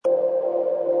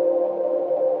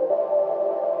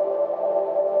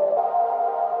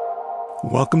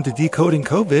Welcome to Decoding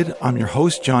COVID. I'm your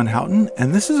host, John Houghton,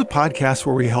 and this is a podcast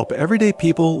where we help everyday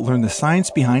people learn the science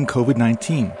behind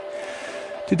COVID-19.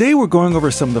 Today, we're going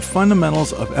over some of the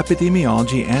fundamentals of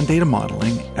epidemiology and data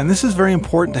modeling, and this is very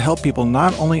important to help people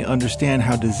not only understand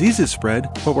how diseases spread,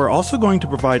 but we're also going to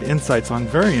provide insights on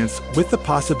variants with the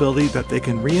possibility that they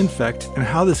can reinfect and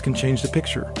how this can change the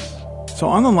picture. So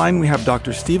on the line, we have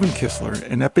Dr. Stephen Kissler,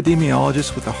 an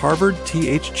epidemiologist with the Harvard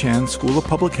T.H. Chan School of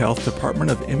Public Health, Department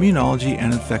of Immunology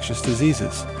and Infectious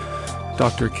Diseases.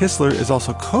 Dr. Kissler is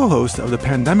also co-host of the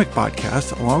Pandemic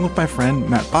Podcast, along with my friend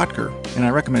Matt Botker, and I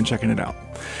recommend checking it out.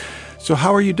 So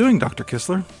how are you doing, Dr.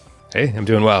 Kissler? Hey, I'm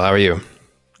doing well. How are you?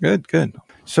 Good.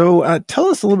 So tell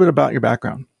us a little bit about your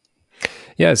background.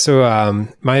 Yeah, so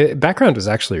my background was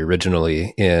actually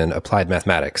originally in applied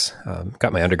mathematics.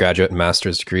 Got my undergraduate and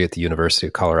master's degree at the University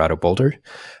of Colorado Boulder,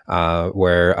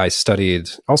 where I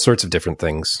studied all sorts of different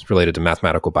things related to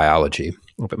mathematical biology.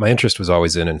 But my interest was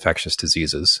always in infectious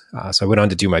diseases. So I went on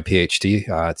to do my PhD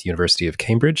at the University of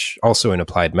Cambridge, also in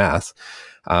applied math.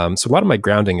 So a lot of my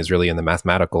grounding is really in the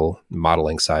mathematical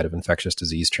modeling side of infectious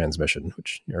disease transmission,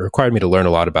 which required me to learn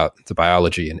a lot about the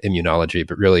biology and immunology,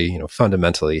 but really,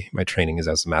 fundamentally, my training is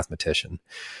as a mathematician.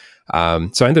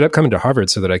 So I ended up coming to Harvard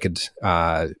so that I could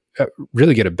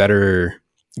really get a better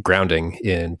grounding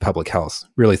in public health,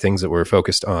 really things that were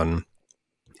focused on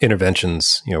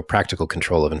interventions, practical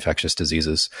control of infectious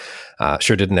diseases.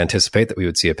 Sure didn't anticipate that we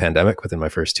would see a pandemic within my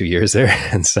first 2 years there.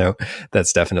 And so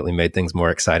that's definitely made things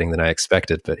more exciting than I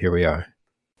expected, but here we are.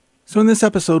 So in this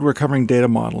episode, we're covering data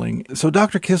modeling. So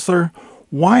Dr. Kissler,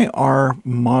 why are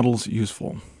models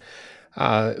useful?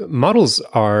 Models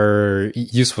are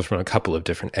useful from a couple of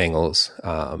different angles.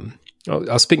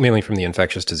 I'll speak mainly from the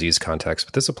infectious disease context,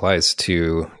 but this applies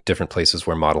to different places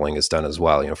where modeling is done as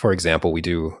well. For example, we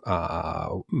do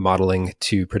modeling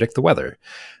to predict the weather.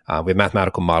 We have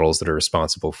mathematical models that are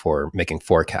responsible for making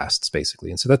forecasts, basically.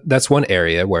 And so that's one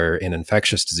area where in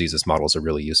infectious diseases, models are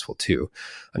really useful too.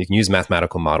 You can use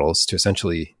mathematical models to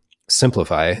essentially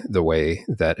simplify the way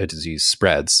that a disease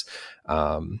spreads.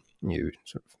 You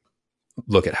sort of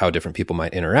look at how different people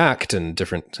might interact and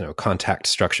different contact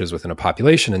structures within a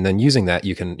population. And then using that,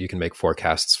 you can make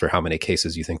forecasts for how many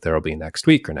cases you think there will be next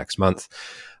week or next month.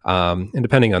 And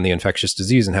depending on the infectious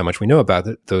disease and how much we know about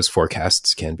it, those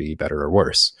forecasts can be better or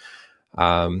worse.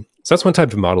 So that's one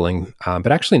type of modeling.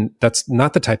 But actually, that's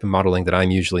not the type of modeling that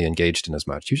I'm usually engaged in as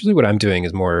much. Usually what I'm doing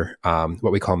is more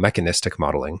what we call mechanistic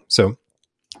modeling. So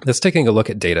that's taking a look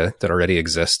at data that already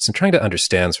exists and trying to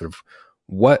understand sort of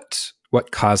what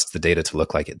caused the data to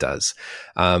look like it does.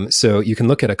 So you can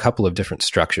look at a couple of different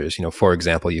structures. For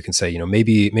example, you can say,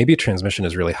 maybe transmission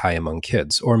is really high among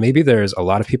kids, or maybe there's a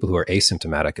lot of people who are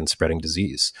asymptomatic and spreading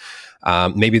disease.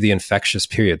 Maybe the infectious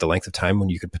period, the length of time when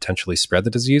you could potentially spread the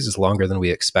disease is longer than we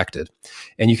expected.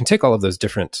 And you can take all of those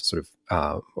different sort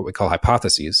of what we call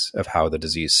hypotheses of how the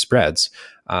disease spreads,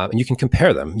 and you can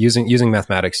compare them. Using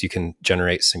mathematics, you can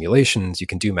generate simulations, you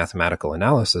can do mathematical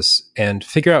analysis, and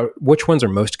figure out which ones are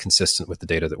most consistent with the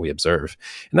data that we observe.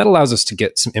 And that allows us to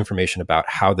get some information about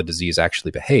how the disease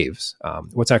actually behaves,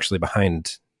 what's actually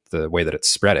behind the way that it's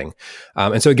spreading.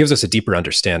 And so it gives us a deeper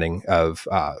understanding of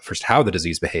first how the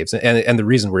disease behaves. And the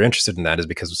reason we're interested in that is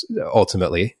because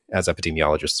ultimately, as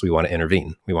epidemiologists, we want to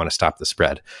intervene. We want to stop the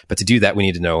spread. But to do that, we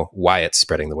need to know why it's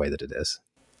spreading the way that it is.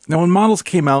 Now, when models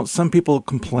came out, some people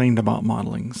complained about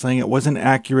modeling, saying it wasn't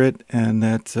accurate and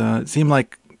that it seemed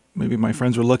like maybe my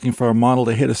friends were looking for a model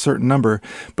to hit a certain number,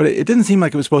 but it didn't seem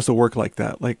like it was supposed to work like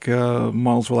that. Like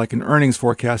models were like an earnings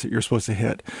forecast that you're supposed to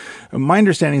hit. My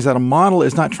understanding is that a model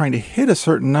is not trying to hit a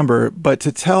certain number, but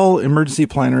to tell emergency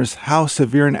planners how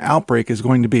severe an outbreak is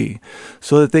going to be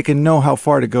so that they can know how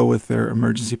far to go with their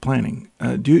emergency planning.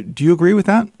 Do you agree with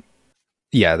that?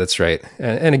 Yeah, that's right.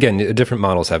 And again, different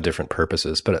models have different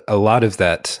purposes, but a lot of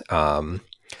that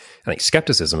I think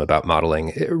skepticism about modeling,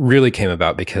 it really came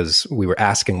about because we were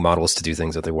asking models to do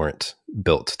things that they weren't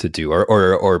built to do,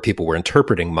 or people were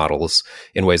interpreting models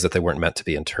in ways that they weren't meant to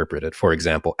be interpreted. For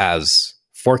example, as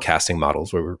forecasting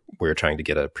models where we're trying to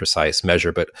get a precise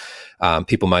measure, but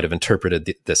people might have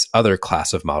interpreted this other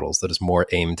class of models that is more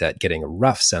aimed at getting a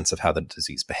rough sense of how the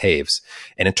disease behaves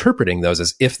and interpreting those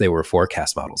as if they were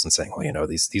forecast models and saying, well,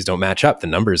 these don't match up. The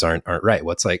numbers aren't right.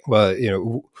 What's like,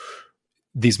 well,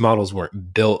 these models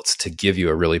weren't built to give you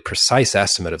a really precise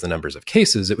estimate of the numbers of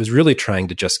cases. It was really trying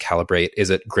to just calibrate, is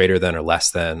it greater than or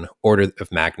less than, order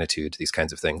of magnitude, these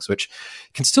kinds of things, which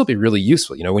can still be really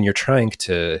useful. When you're trying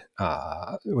to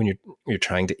you're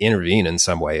trying to intervene in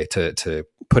some way to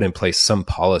put in place some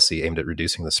policy aimed at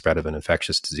reducing the spread of an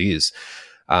infectious disease.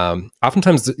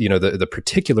 Oftentimes, the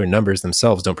particular numbers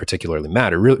themselves don't particularly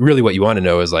matter. Really what you want to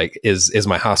know is like, is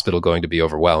my hospital going to be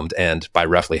overwhelmed, and by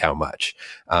roughly how much?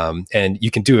 And you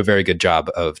can do a very good job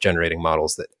of generating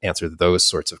models that answer those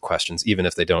sorts of questions, even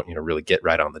if they don't, really get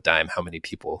right on the dime how many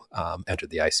people entered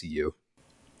the ICU.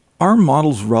 Are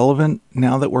models relevant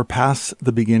now that we're past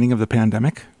the beginning of the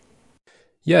pandemic?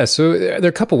 Yeah, so there are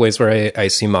a couple ways where I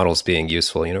see models being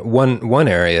useful. One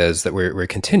area is that we're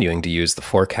continuing to use the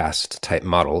forecast type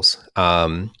models.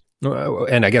 And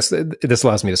I guess this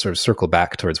allows me to sort of circle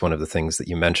back towards one of the things that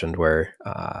you mentioned, where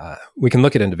we can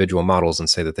look at individual models and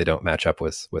say that they don't match up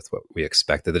with what we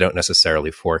expect, that they don't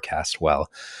necessarily forecast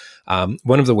well.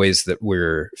 One of the ways that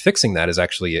we're fixing that is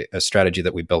actually a strategy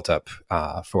that we built up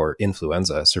for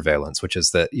influenza surveillance, which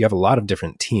is that you have a lot of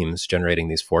different teams generating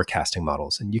these forecasting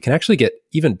models, and you can actually get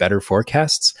even better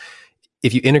forecasts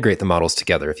if you integrate the models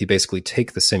together. If you basically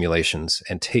take the simulations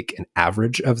and take an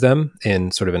average of them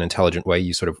in sort of an intelligent way,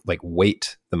 you sort of like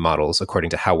weight the models according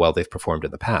to how well they've performed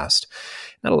in the past.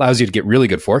 That allows you to get really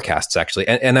good forecasts, actually.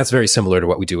 And that's very similar to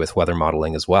what we do with weather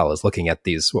modeling as well, is looking at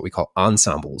these, what we call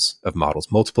ensembles of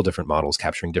models, multiple different models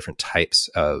capturing different types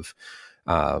of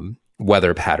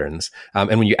weather patterns.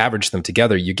 And when you average them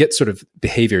together, you get sort of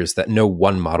behaviors that no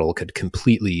one model could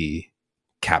completely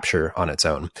capture on its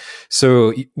own.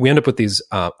 So we end up with these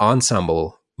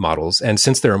ensemble models. And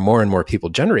since there are more and more people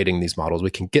generating these models, we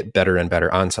can get better and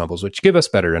better ensembles, which give us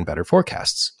better and better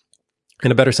forecasts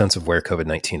and a better sense of where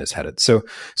COVID-19 is headed. So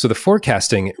the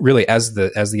forecasting really, as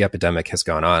the epidemic has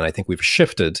gone on, I think we've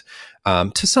shifted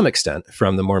to some extent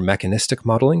from the more mechanistic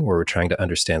modeling, where we're trying to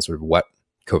understand sort of what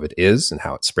COVID is and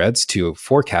how it spreads, to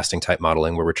forecasting type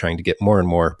modeling, where we're trying to get more and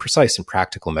more precise and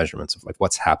practical measurements of like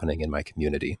what's happening in my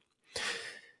community.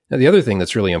 Now, the other thing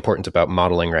that's really important about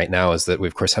modeling right now is that we,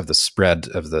 of course, have the spread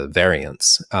of the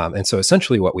variants. And so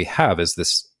essentially what we have is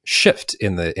this shift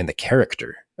in the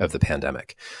character of the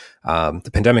pandemic. The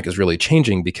pandemic is really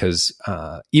changing because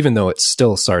even though it's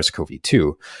still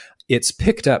SARS-CoV-2, it's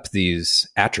picked up these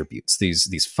attributes,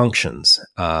 these functions,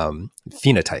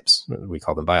 phenotypes, we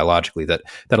call them biologically, that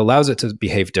allows it to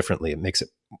behave differently. It makes it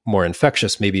more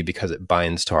infectious, maybe because it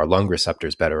binds to our lung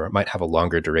receptors better, or it might have a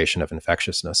longer duration of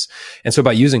infectiousness. And so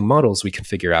by using models, we can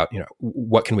figure out,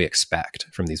 what can we expect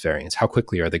from these variants? How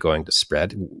quickly are they going to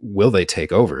spread? Will they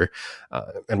take over?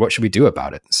 And what should we do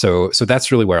about it? So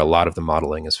that's really where a lot of the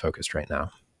modeling is focused right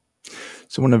now.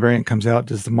 So when a variant comes out,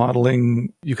 does the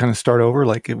modeling, you kind of start over,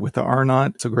 like with the R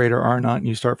naught, it's a greater R naught, and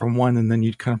you start from one, and then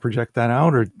you kind of project that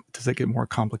out, or does it get more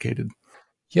complicated?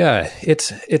 Yeah,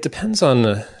 it depends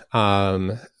on,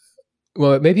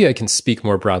 well, maybe I can speak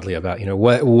more broadly about,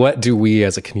 what do we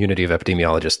as a community of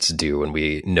epidemiologists do when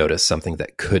we notice something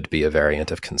that could be a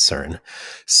variant of concern?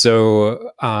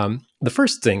 So the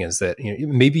first thing is that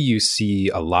maybe you see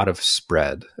a lot of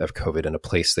spread of COVID in a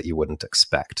place that you wouldn't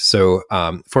expect. So,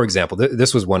 for example,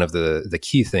 this was one of the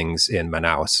key things in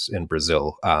Manaus in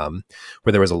Brazil,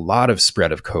 where there was a lot of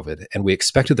spread of COVID, and we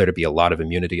expected there to be a lot of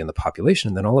immunity in the population.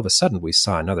 And then all of a sudden we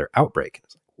saw another outbreak.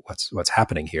 What's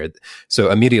happening here? So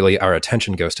immediately our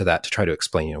attention goes to that to try to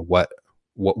explain,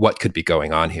 what could be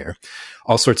going on here.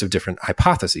 All sorts of different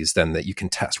hypotheses then that you can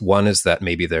test. One is that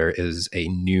maybe there is a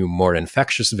new, more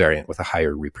infectious variant with a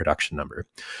higher reproduction number,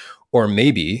 or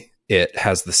maybe it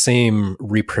has the same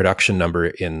reproduction number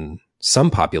in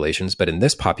some populations, but in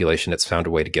this population, it's found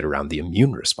a way to get around the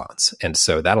immune response. And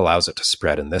so that allows it to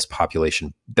spread in this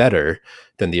population better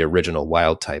than the original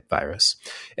wild type virus.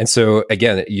 And so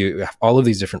again, you have all of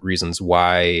these different reasons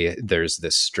why there's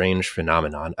this strange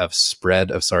phenomenon of spread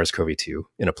of SARS-CoV-2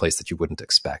 in a place that you wouldn't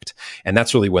expect. And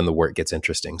that's really when the work gets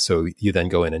interesting. So you then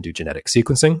go in and do genetic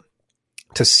sequencing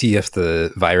to see if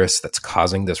the virus that's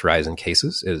causing this rise in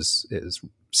cases is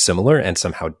similar and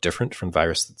somehow different from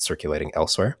virus that's circulating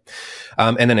elsewhere.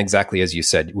 And then exactly as you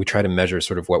said, we try to measure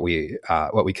sort of what we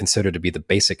consider to be the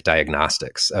basic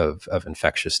diagnostics of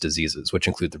infectious diseases, which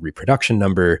include the reproduction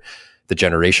number, the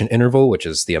generation interval, which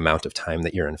is the amount of time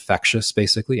that you're infectious,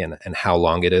 basically, and how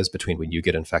long it is between when you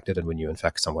get infected and when you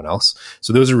infect someone else.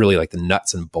 So those are really like the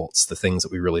nuts and bolts, the things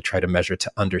that we really try to measure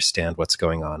to understand what's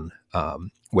going on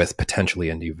with potentially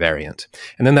a new variant.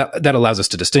 And then that allows us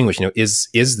to distinguish, is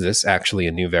this actually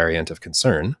a new variant of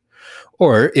concern?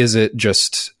 Or is it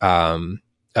just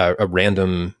a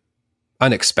random,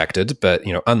 unexpected, but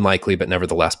unlikely, but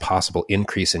nevertheless possible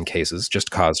increase in cases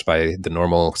just caused by the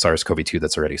normal SARS-CoV-2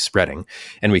 that's already spreading?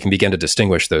 And we can begin to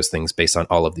distinguish those things based on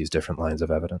all of these different lines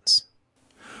of evidence.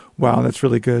 Wow, that's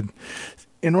really good.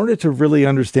 In order to really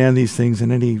understand these things in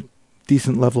any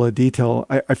decent level of detail,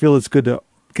 I feel it's good to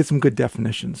get some good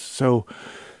definitions. So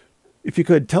if you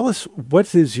could tell us,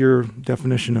 what is your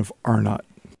definition of R naught?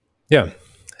 Yeah.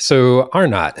 So R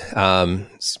naught,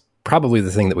 probably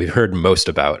the thing that we've heard most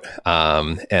about,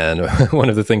 and one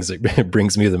of the things that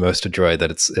brings me the most joy that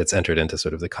it's entered into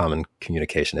sort of the common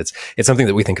communication. It's something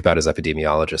that we think about as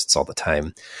epidemiologists all the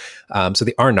time. So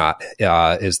the R naught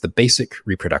is the basic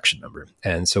reproduction number,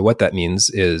 and so what that means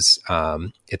is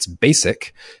it's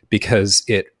basic because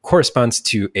it corresponds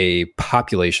to a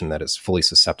population that is fully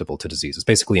susceptible to disease. It's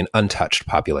basically an untouched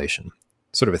population,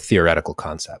 sort of a theoretical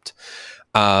concept.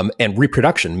 And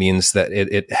reproduction means that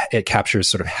it captures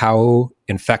sort of how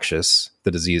infectious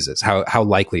the disease is, how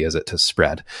likely is it to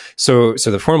spread. So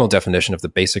the formal definition of the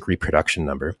basic reproduction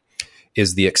number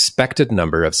is the expected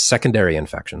number of secondary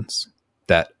infections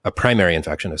that a primary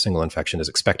infection, a single infection, is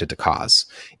expected to cause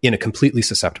in a completely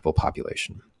susceptible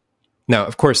population. Now,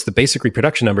 of course, the basic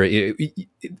reproduction number,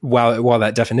 while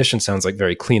that definition sounds like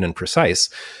very clean and precise,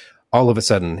 all of a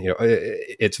sudden,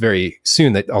 it's very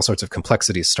soon that all sorts of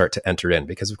complexities start to enter in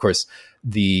because, of course,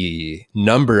 the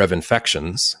number of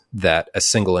infections that a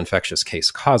single infectious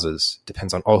case causes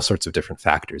depends on all sorts of different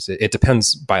factors. It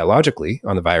depends biologically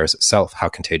on the virus itself, how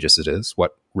contagious it is,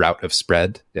 what route of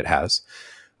spread it has.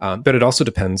 But it also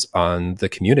depends on the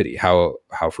community. How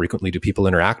frequently do people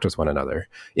interact with one another?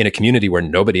 In a community where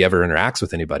nobody ever interacts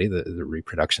with anybody, the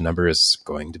reproduction number is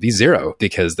going to be 0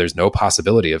 because there's no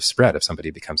possibility of spread if somebody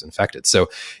becomes infected. So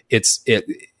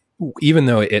even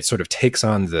though it sort of takes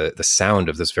on the sound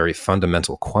of this very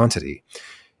fundamental quantity,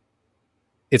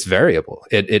 it's variable.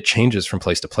 It changes from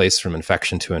place to place, from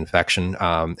infection to infection,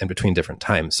 and between different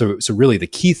times. So really the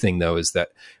key thing, though, is that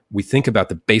we think about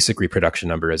the basic reproduction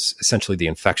number as essentially the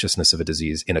infectiousness of a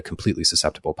disease in a completely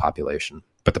susceptible population.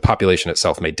 But the population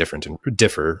itself may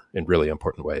differ in really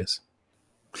important ways.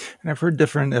 And I've heard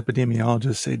different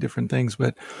epidemiologists say different things,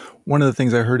 but one of the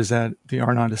things I heard is that the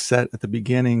R naught is set at the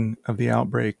beginning of the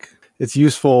outbreak. It's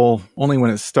useful only when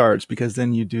it starts because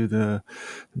then you do the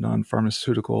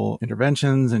non-pharmaceutical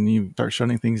interventions and you start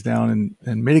shutting things down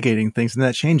and mitigating things, and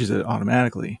that changes it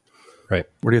automatically. Right.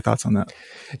 What are your thoughts on that?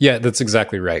 Yeah, that's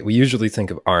exactly right. We usually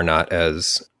think of R naught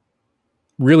as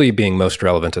really being most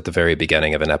relevant at the very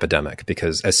beginning of an epidemic,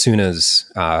 because as soon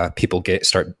as people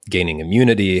start gaining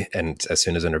immunity and as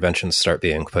soon as interventions start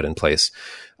being put in place,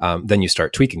 then you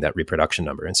start tweaking that reproduction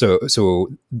number. And so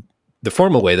the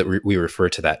formal way that we refer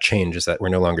to that change is that we're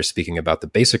no longer speaking about the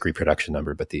basic reproduction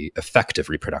number, but the effective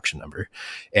reproduction number.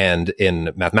 And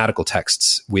in mathematical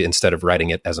texts, we, instead of writing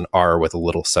it as an R with a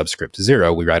little subscript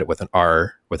 0, we write it with an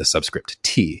R with a subscript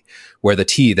T, where the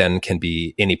T then can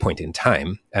be any point in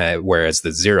time, whereas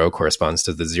the 0 corresponds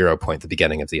to the 0 point, the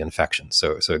beginning of the infection.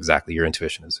 So exactly, your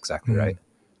intuition is exactly right.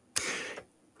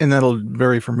 And that'll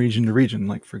vary from region to region.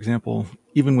 Like, for example,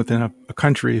 even within a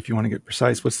country, if you want to get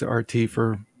precise, what's the RT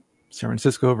for San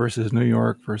Francisco versus New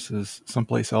York versus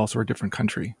someplace else or a different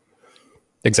country?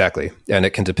 Exactly. And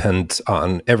it can depend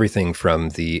on everything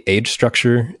from the age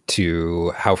structure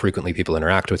to how frequently people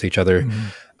interact with each other,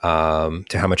 to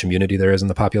how much immunity there is in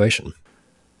the population.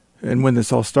 And when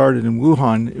this all started in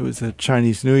Wuhan, it was a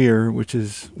Chinese New Year, which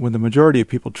is when the majority of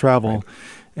people travel. Right.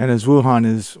 And as Wuhan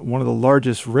is one of the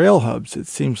largest rail hubs, it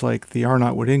seems like the R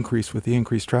naught would increase with the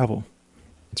increased travel.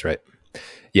 That's right.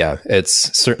 Yeah, it's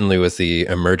certainly with the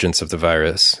emergence of the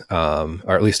virus,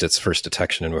 or at least its first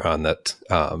detection in Wuhan, that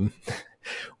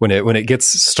when it gets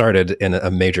started in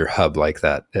a major hub like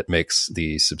that, it makes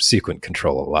the subsequent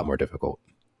control a lot more difficult.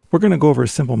 We're going to go over a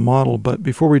simple model, but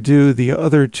before we do, the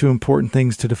other two important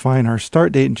things to define are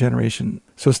start date and generation.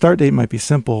 So start date might be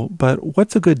simple, but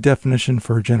what's a good definition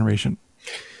for generation?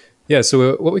 Yeah,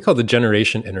 so what we call the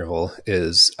generation interval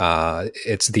is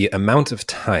it's the amount of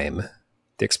time,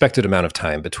 the expected amount of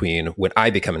time between when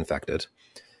I become infected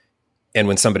and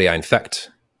when somebody I infect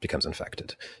becomes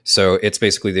infected. So it's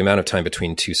basically the amount of time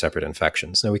between two separate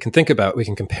infections. Now we can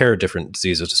compare different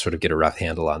diseases to sort of get a rough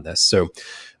handle on this. So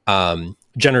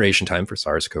generation time for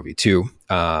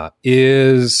SARS-CoV-2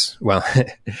 is, well,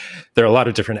 there are a lot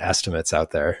of different estimates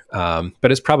out there,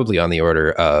 but it's probably on the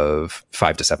order of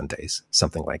 5 to 7 days,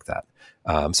 something like that.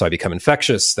 So I become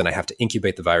infectious, then I have to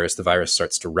incubate the virus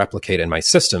starts to replicate in my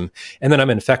system, and then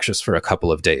I'm infectious for a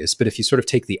couple of days. But if you sort of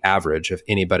take the average of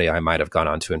anybody I might have gone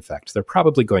on to infect, they're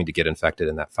probably going to get infected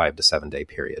in that 5 to 7 day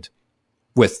period,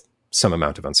 with some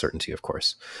amount of uncertainty, of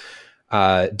course.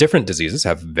 Different diseases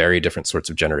have very different sorts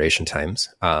of generation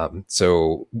times.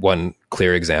 So one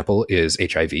clear example is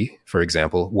HIV, for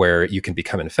example, where you can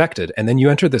become infected and then you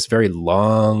enter this very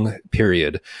long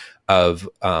period of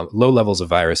low levels of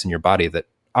virus in your body that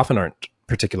often aren't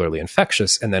particularly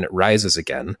infectious, and then it rises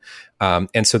again.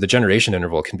 And so the generation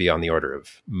interval can be on the order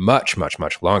of much, much,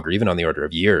 much longer, even on the order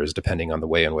of years, depending on the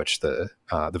way in which the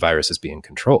virus is being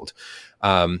controlled.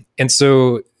 And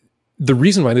so the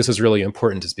reason why this is really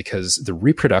important is because the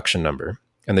reproduction number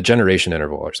and the generation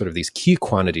interval are sort of these key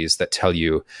quantities that tell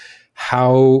you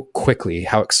how quickly,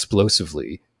 how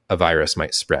explosively a virus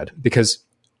might spread. Because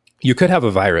you could have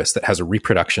a virus that has a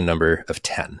reproduction number of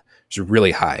 10, which is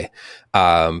really high,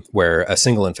 where a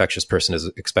single infectious person is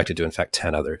expected to infect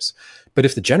 10 others. But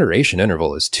if the generation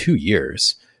interval is 2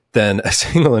 years, then a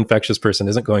single infectious person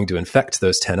isn't going to infect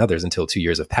those 10 others until 2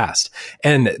 years have passed.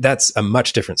 And that's a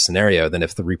much different scenario than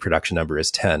if the reproduction number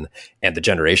is 10 and the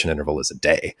generation interval is a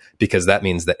day, because that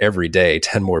means that every day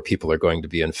 10 more people are going to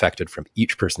be infected from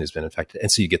each person who's been infected. And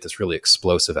so you get this really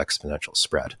explosive exponential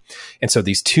spread. And so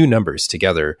these two numbers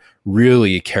together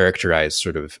really characterize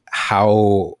sort of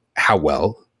how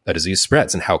well a disease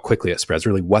spreads and how quickly it spreads,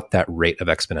 really what that rate of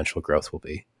exponential growth will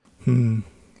be.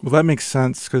 Well, that makes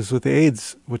sense, because with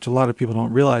AIDS, which a lot of people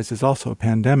don't realize is also a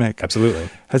pandemic, absolutely,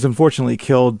 has unfortunately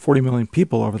killed 40 million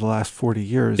people over the last 40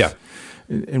 years. Yeah.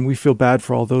 And we feel bad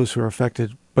for all those who are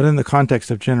affected. But in the context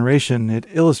of generation, it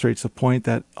illustrates the point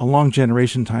that a long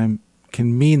generation time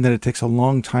can mean that it takes a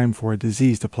long time for a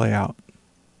disease to play out.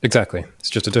 Exactly. It's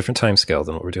just a different time scale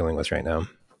than what we're dealing with right now.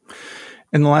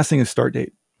 And the last thing is start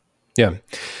date. Yeah.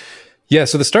 Yeah,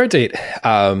 so the start date,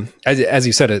 as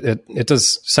you said, it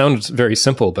does sound very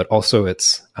simple, but also it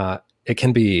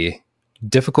can be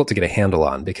difficult to get a handle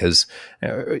on, because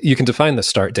you can define the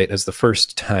start date as the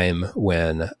first time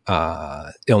when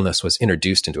illness was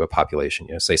introduced into a population.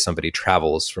 You know, say somebody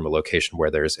travels from a location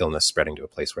where there's illness spreading to a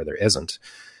place where there isn't,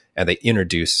 and they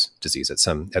introduce disease at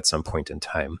some point in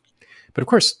time. But of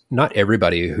course, not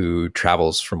everybody who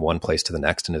travels from one place to the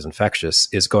next and is infectious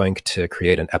is going to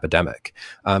create an epidemic.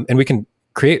 And we can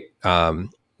create,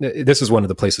 this is one of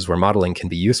the places where modeling can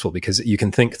be useful, because you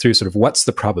can think through sort of what's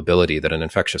the probability that an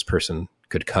infectious person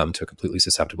could come to a completely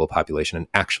susceptible population and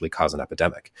actually cause an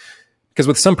epidemic. Because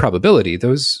with some probability,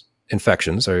 those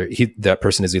infections that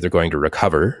person is either going to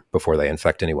recover before they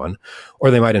infect anyone,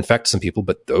 or they might infect some people,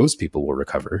 but those people will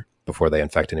recover before they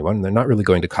infect anyone. And they're not really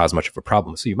going to cause much of a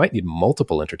problem. So you might need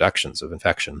multiple introductions of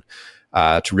infection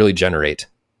to really generate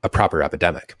a proper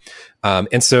epidemic.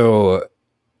 And so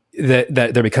that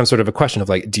there becomes sort of a question of,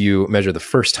 like, do you measure the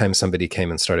first time somebody came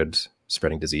and started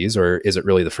spreading disease, or is it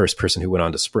really the first person who went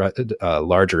on to spread a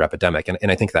larger epidemic?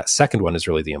 And I think that second one is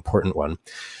really the important one.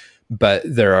 But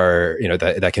there are,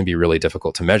 that can be really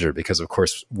difficult to measure, because of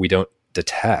course we don't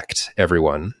detect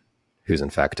everyone who's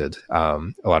infected. A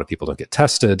lot of people don't get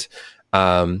tested.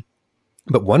 But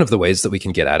one of the ways that we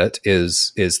can get at it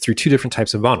is through two different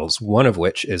types of models, one of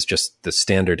which is just the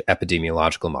standard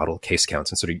epidemiological model, case counts.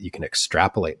 And so you can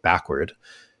extrapolate backward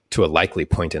to a likely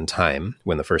point in time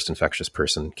when the first infectious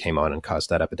person came on and caused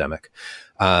that epidemic.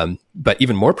 But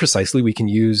even more precisely, we can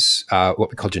use what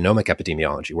we call genomic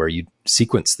epidemiology, where you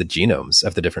sequence the genomes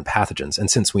of the different pathogens.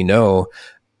 And since we know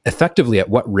effectively at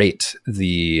what rate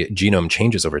the genome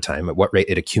changes over time, at what rate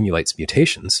it accumulates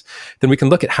mutations, then we can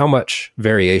look at how much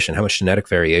variation, how much genetic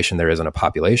variation there is in a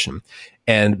population,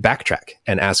 and backtrack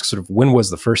and ask sort of, when was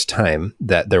the first time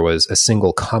that there was a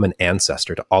single common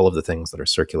ancestor to all of the things that are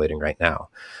circulating right now?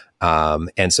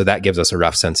 And so that gives us a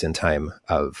rough sense in time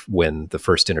of when the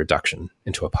first introduction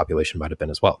into a population might have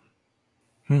been as well.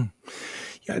 Yeah,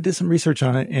 I did some research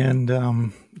on it,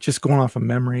 and just going off of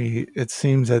memory, it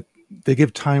seems that they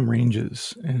give time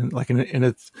ranges, and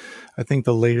it's, I think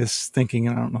the latest thinking,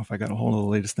 and I don't know if I got a hold of the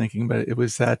latest thinking, but it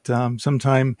was that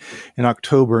sometime in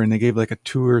October, and they gave like a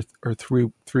 2 or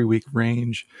 3 week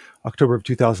range, October of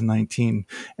 2019,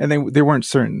 and they weren't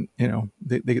certain.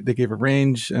 They gave a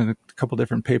range, and a couple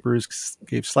different papers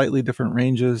gave slightly different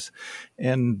ranges,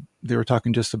 and they were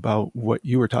talking just about what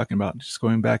you were talking about, just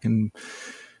going back and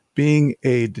being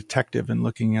a detective and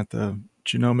looking at the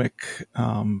genomic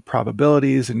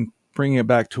probabilities and bringing it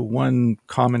back to one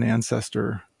common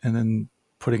ancestor and then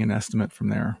putting an estimate from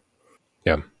there.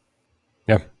 Yeah.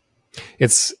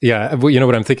 It's,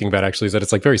 what I'm thinking about actually is that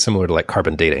it's like very similar to like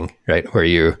carbon dating, right? Where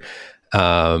you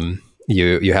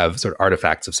have sort of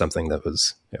artifacts of something that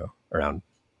was, around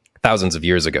thousands of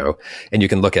years ago, and you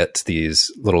can look at these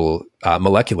little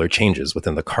molecular changes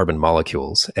within the carbon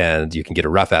molecules, and you can get a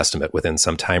rough estimate within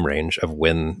some time range of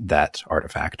when that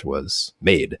artifact was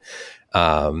made.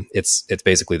 It's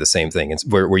basically the same thing.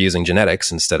 We're using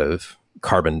genetics instead of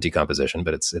carbon decomposition,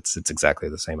 but it's exactly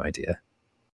the same idea.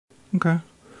 Okay.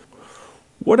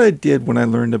 What I did when I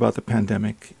learned about the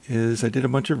pandemic is I did a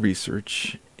bunch of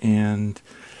research, and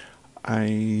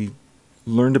I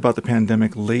learned about the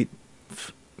pandemic late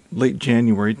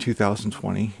January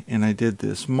 2020, and I did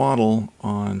this model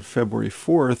on February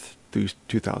 4th through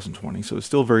 2020, so it's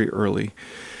still very early.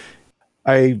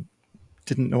 I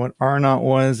didn't know what R naught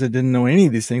was. I didn't know any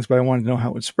of these things, but I wanted to know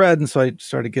how it would spread. And so I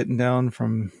started getting down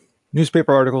from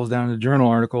newspaper articles down to journal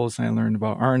articles. And I learned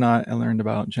about R naught. I learned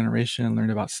about generation,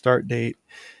 learned about start date.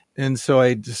 And so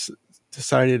I just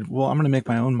decided, well, I'm going to make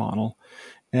my own model.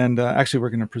 And actually, we're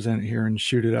going to present it here and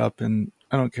shoot it up. And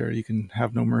I don't care. You can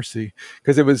have no mercy,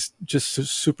 because it was just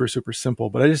super, super simple.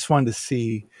 But I just wanted to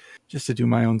see, just to do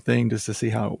my own thing, just to see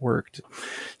how it worked.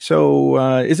 So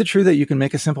is it true that you can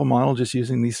make a simple model just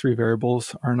using these three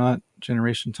variables, R naught,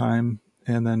 generation time,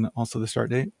 and then also the start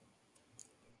date?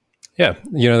 Yeah,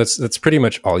 that's pretty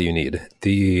much all you need.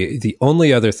 The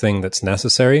only other thing that's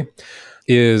necessary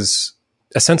is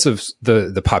a sense of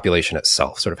the population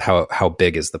itself, sort of how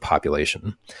big is the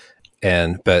population.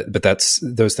 But that's,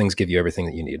 those things give you everything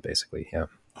that you need, basically. Yeah.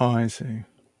 Oh, I see.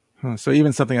 Huh. So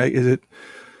even something like, is it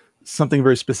something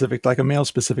very specific, like a male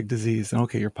specific disease? And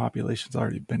okay, your population's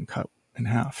already been cut in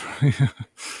half.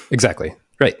 Exactly.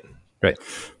 Right.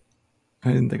 I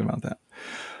didn't think about that.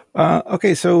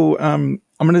 Okay, so I'm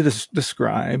going to just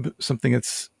describe something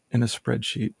that's in a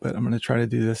spreadsheet, but I'm going to try to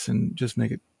do this and just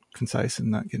make it concise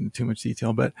and not get into too much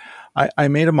detail. But I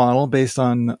made a model based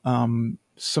on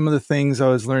some of the things I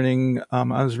was learning.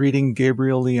 I was reading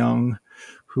Gabriel Leung,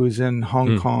 who's in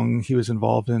Hong Kong. He was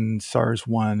involved in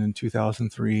SARS-1 in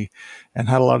 2003 and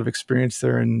had a lot of experience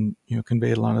there, and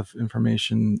conveyed a lot of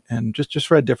information, and just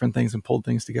read different things and pulled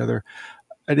things together.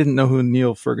 I didn't know who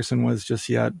Neil Ferguson was just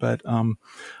yet, but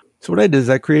so what I did is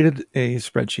I created a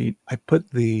spreadsheet. I put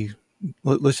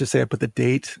let's just say I put the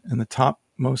date in the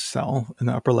topmost cell in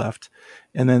the upper left,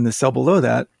 and then the cell below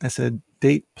that, I said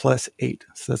date plus 8.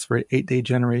 So that's for an 8-day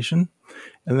generation.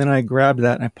 And then I grabbed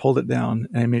that and I pulled it down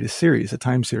and I made a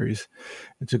time series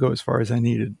to go as far as I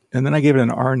needed. And then I gave it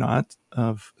an R naught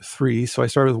of 3. So I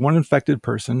started with one infected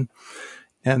person,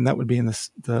 and that would be in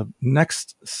the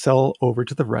next cell over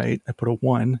to the right. I put a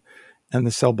 1, and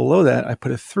the cell below that, I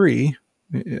put a 3.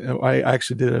 I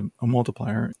actually did a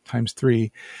multiplier times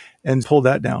 3 and pulled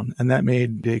that down. And that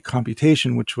made a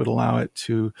computation which would allow it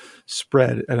to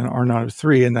spread at an R naught of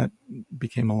 3. And that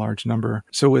became a large number.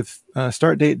 So with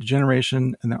start date,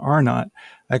 generation, and the R naught,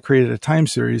 I created a time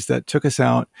series that took us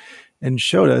out and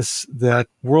showed us that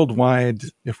worldwide,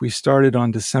 if we started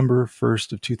on December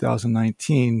 1st of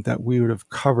 2019, that we would have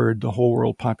covered the whole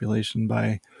world population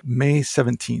by May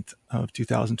 17th of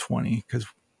 2020, because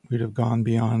we'd have gone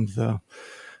beyond the,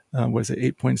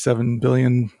 8.7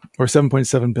 billion or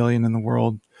 7.7 billion in the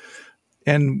world.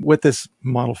 And what this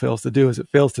model fails to do is it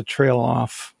fails to trail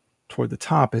off toward the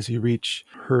top as you reach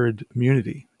herd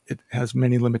immunity. It has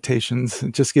many limitations.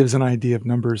 It just gives an idea of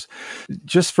numbers.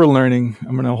 Just for learning,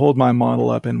 I'm going to hold my model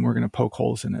up and we're going to poke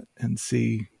holes in it and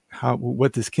see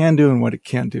what this can do and what it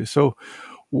can't do. So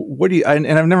what do you, and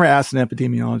I've never asked an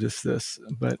epidemiologist this,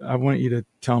 but I want you to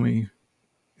tell me,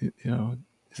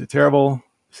 is it terrible?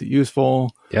 Is it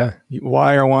useful? Yeah.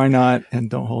 Why or why not? And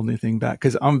don't hold anything back,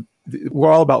 because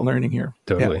we're all about learning here.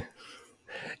 Totally.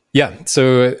 Yeah.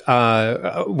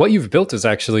 So what you've built is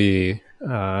actually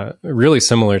really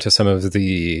similar to some of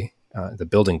the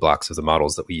building blocks of the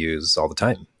models that we use all the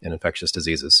time in infectious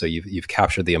diseases. So you've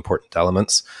captured the important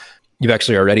elements. You've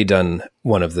actually already done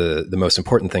one of the most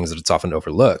important things that it's often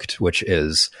overlooked, which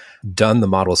is done the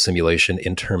model simulation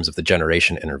in terms of the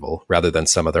generation interval rather than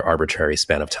some other arbitrary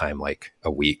span of time like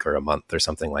a week or a month or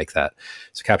something like that.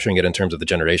 So capturing it in terms of the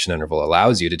generation interval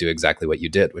allows you to do exactly what you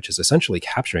did, which is essentially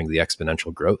capturing the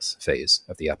exponential growth phase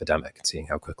of the epidemic and seeing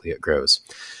how quickly it grows.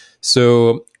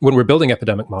 So when we're building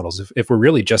epidemic models, if we're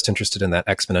really just interested in that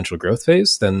exponential growth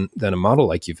phase, then a model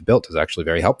like you've built is actually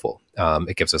very helpful.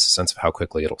 It gives us a sense of how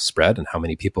quickly it'll spread and how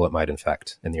many people it might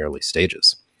infect in the early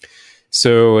stages.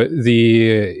 So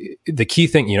the key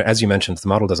thing, as you mentioned, the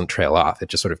model doesn't trail off. It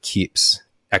just sort of keeps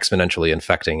exponentially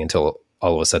infecting until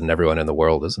all of a sudden everyone in the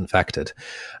world is infected.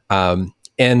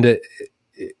 And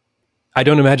I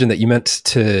don't imagine that you meant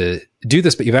to do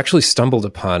this, but you've actually stumbled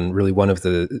upon really one of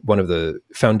the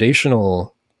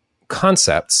foundational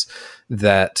concepts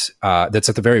that's at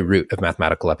the very root of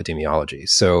mathematical epidemiology.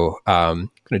 So I'm going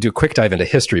to do a quick dive into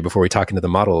history before we talk into the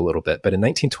model a little bit. But in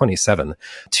 1927,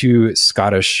 two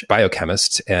Scottish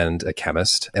biochemists and a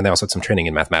chemist, and they also had some training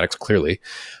in mathematics, clearly,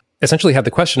 essentially had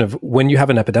the question of, when you have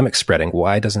an epidemic spreading,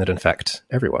 why doesn't it infect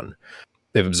everyone?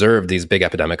 They've observed these big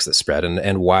epidemics that spread,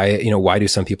 and why do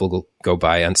some people go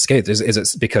by unscathed? Is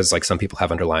it because some people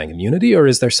have underlying immunity, or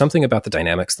is there something about the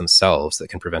dynamics themselves that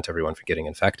can prevent everyone from getting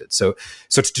infected? So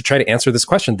to try to answer this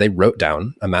question, they wrote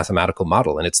down a mathematical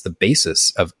model, and it's the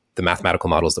basis of the mathematical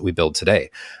models that we build today,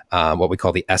 what we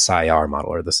call the SIR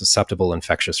model, or the Susceptible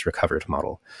Infectious Recovered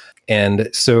model. And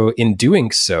so in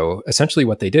doing so, essentially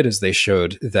what they did is they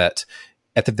showed that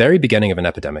at the very beginning of an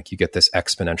epidemic, you get this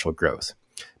exponential growth.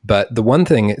 But the one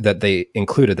thing that they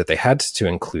included, that they had to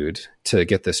include to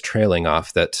get this trailing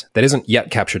off that isn't yet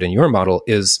captured in your model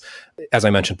is, as I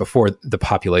mentioned before, the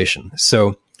population.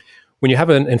 So when you have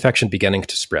an infection beginning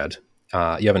to spread,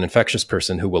 you have an infectious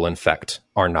person who will infect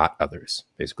R naught others,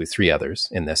 basically 3 others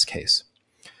in this case.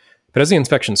 But as the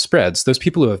infection spreads, those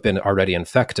people who have been already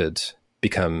infected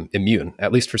become immune,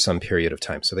 at least for some period of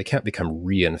time. So they can't become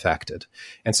reinfected.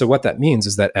 And so what that means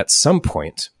is that at some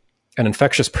point, an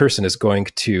infectious person is going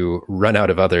to run out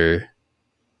of other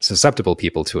susceptible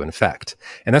people to infect.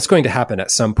 And that's going to happen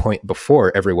at some point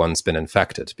before everyone's been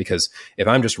infected. Because if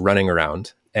I'm just running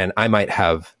around and I might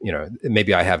have,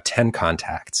 maybe I have 10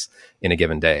 contacts in a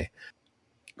given day.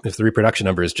 If the reproduction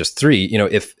number is just 3,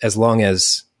 if as long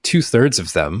as 2/3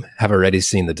 of them have already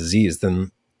seen the disease,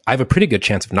 then I have a pretty good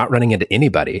chance of not running into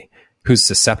anybody who's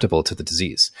susceptible to the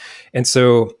disease. And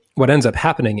so what ends up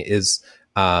happening is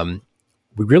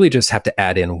we really just have to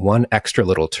add in one extra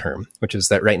little term, which is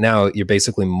that right now you're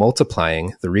basically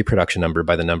multiplying the reproduction number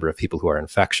by the number of people who are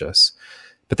infectious.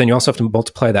 But then you also have to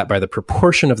multiply that by the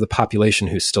proportion of the population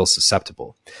who's still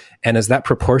susceptible. And as that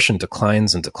proportion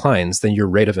declines and declines, then your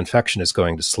rate of infection is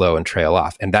going to slow and trail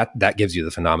off. And that gives you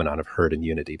the phenomenon of herd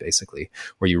immunity, basically,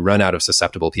 where you run out of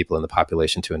susceptible people in the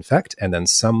population to infect, and then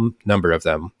some number of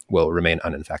them will remain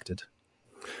uninfected.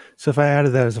 So if I added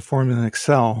that as a formula in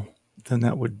Excel, then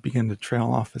that would begin to trail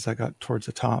off as I got towards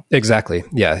the top. Exactly.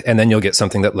 Yeah. And then you'll get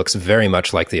something that looks very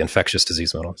much like the infectious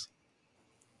disease models.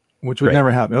 Which would never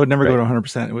happen. It would never go to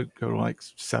 100%. It would go to like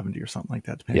 70 or something like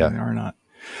that, depending on the R naught.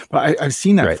 But I've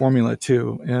seen that formula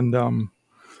too. And I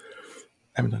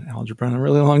haven't done algebra in a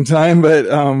really long time,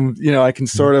 but I can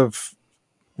sort of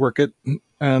work it.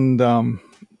 And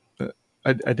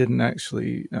I didn't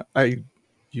actually, I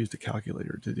used a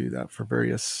calculator to do that for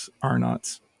various R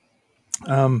naughts.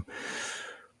 But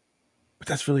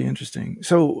that's really interesting.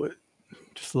 So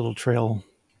just a little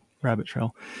rabbit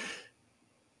trail.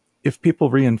 If people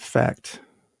reinfect,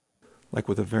 like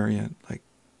with a variant like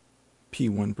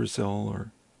P1 Brazil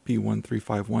or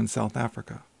P1351 South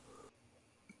Africa,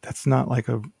 it's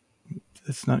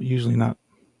usually not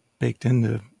baked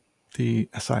into the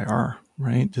SIR,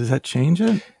 right? Does that change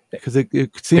it? Because it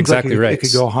seems exactly like it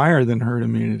could go higher than herd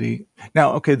immunity.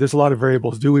 Now, okay, there's a lot of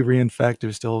variables. Do we reinfect?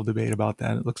 There's still a debate about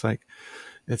that. It looks like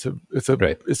it's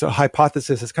a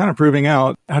hypothesis. It's kind of proving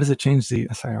out. How does it change the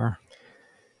SIR?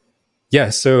 Yeah,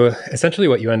 so essentially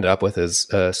what you end up with is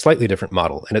a slightly different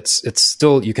model. And it's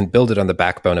still, you can build it on the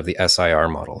backbone of the SIR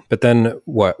model. But then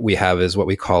what we have is what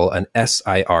we call an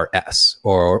SIRS,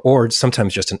 or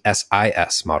sometimes just an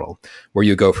SIS model, where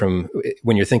you go from,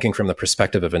 when you're thinking from the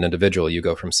perspective of an individual, you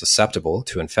go from susceptible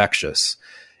to infectious.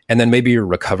 And then maybe you're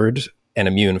recovered and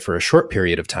immune for a short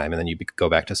period of time, and then you go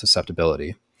back to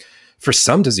susceptibility. For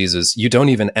some diseases, you don't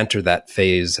even enter that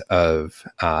phase of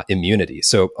immunity.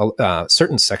 So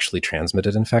certain sexually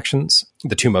transmitted infections,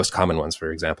 the 2 most common ones,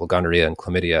 for example, gonorrhea and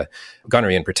chlamydia,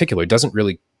 gonorrhea in particular, doesn't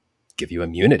really give you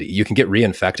immunity. You can get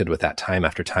reinfected with that time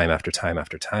after time after time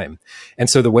after time.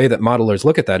 And so the way that modelers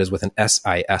look at that is with an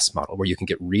SIS model, where you can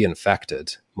get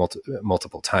reinfected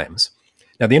multiple times.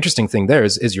 Now, the interesting thing there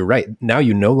is you're right. Now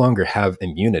you no longer have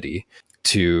immunity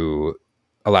to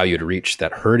allow you to reach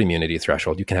that herd immunity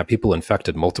threshold. You can have people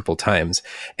infected multiple times.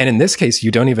 And in this case, you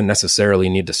don't even necessarily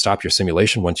need to stop your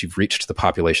simulation once you've reached the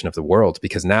population of the world,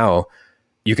 because now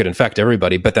you could infect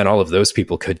everybody, but then all of those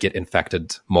people could get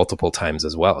infected multiple times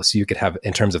as well. So you could have,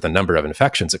 in terms of the number of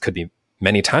infections, it could be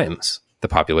many times the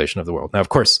population of the world. Now, of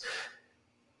course,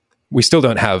 we still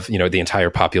don't have, the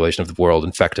entire population of the world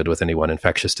infected with any one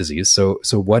infectious disease. So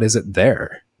what is it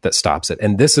there that stops it?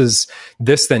 And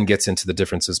this then gets into the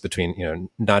differences between,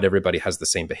 not everybody has the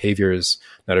same behaviors,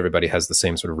 not everybody has the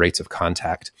same sort of rates of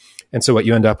contact. And so what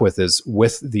you end up with is,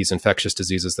 with these infectious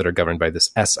diseases that are governed by this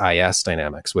SIS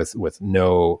dynamics with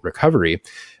no recovery,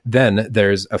 then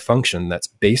there's a function that's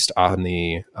based on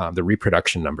the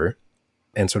reproduction number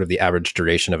and sort of the average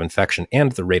duration of infection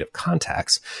and the rate of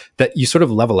contacts, that you sort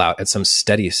of level out at some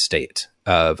steady state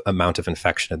of amount of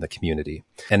infection in the community.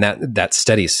 And that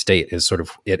steady state is sort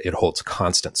of, it holds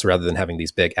constant. So rather than having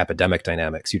these big epidemic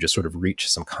dynamics, you just sort of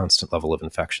reach some constant level of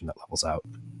infection that levels out.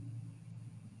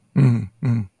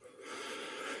 Mm-hmm.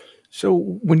 So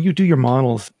when you do your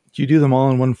models, do you do them all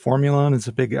in one formula and it's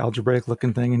a big algebraic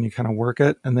looking thing and you kind of work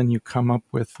it and then you come up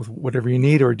with whatever you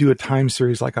need, or do a time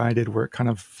series like I did where it kind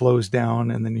of flows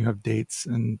down and then you have dates?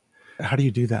 And how do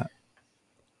you do that?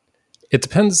 It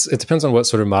depends on what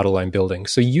sort of model I'm building.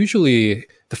 So usually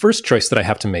the first choice that I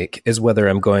have to make is whether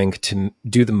I'm going to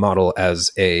do the model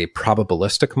as a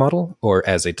probabilistic model or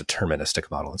as a deterministic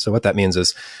model. And so what that means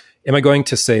is, Am I going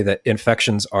to say that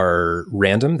infections are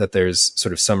random, that there's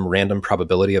sort of some random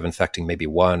probability of infecting maybe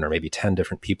 1 or maybe 10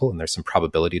 different people, and there's some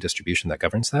probability distribution that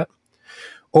governs that?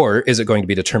 Or is it going to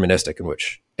be deterministic, in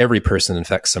which every person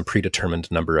infects some predetermined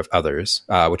number of others,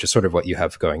 which is sort of what you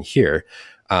have going here.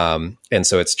 And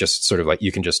so it's just sort of like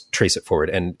you can just trace it forward,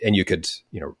 and you could,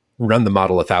 run the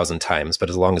model 1,000 times, but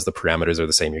as long as the parameters are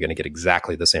the same, you're going to get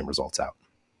exactly the same results out.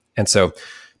 And so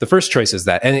the first choice is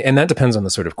that, and that depends on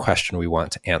the sort of question we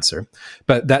want to answer,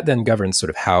 but that then governs sort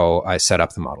of how I set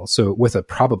up the model. So with a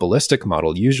probabilistic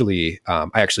model, usually I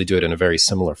actually do it in a very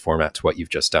similar format to what you've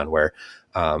just done, where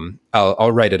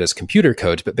I'll write it as computer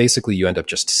code, but basically you end up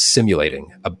just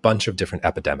simulating a bunch of different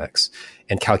epidemics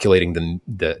and calculating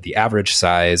the average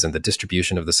size and the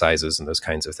distribution of the sizes and those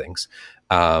kinds of things.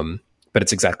 But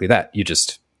it's exactly that. You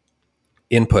just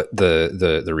input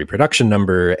the reproduction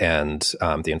number and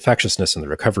the infectiousness and the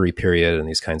recovery period and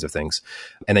these kinds of things,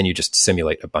 and then you just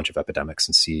simulate a bunch of epidemics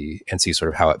and see sort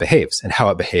of how it behaves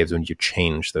when you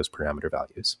change those parameter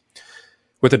values.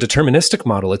 With a deterministic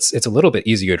model, it's a little bit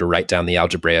easier to write down the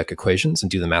algebraic equations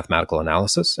and do the mathematical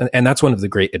analysis, and that's one of the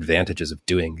great advantages of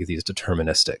doing these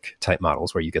deterministic type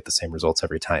models where you get the same results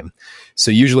every time. So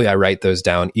usually I write those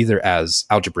down either as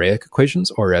algebraic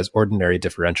equations or as ordinary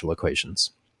differential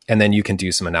equations. And then you can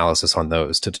do some analysis on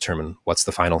those to determine what's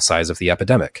the final size of the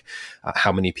epidemic,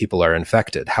 how many people are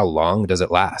infected, how long does it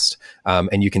last,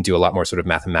 and you can do a lot more sort of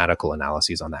mathematical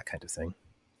analyses on that kind of thing.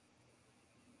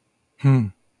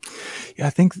 Yeah, I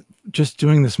think just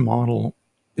doing this model,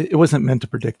 it wasn't meant to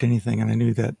predict anything. And I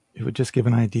knew that it would just give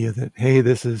an idea that, hey,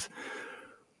 this is,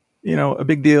 a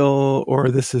big deal, or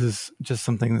this is just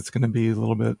something that's going to be a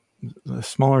little bit a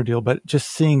smaller deal. But just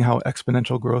seeing how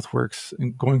exponential growth works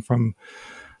and going from,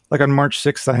 like on March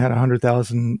 6th, I had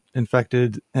 100,000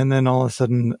 infected. And then all of a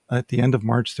sudden at the end of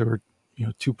March, there were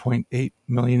 2.8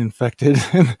 million infected.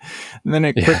 And then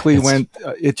it quickly went,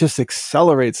 it just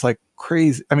accelerates like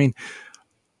crazy. I mean,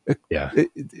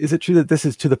 is it true that this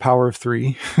is to the power of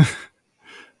 3?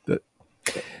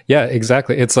 Yeah,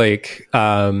 exactly. It's like,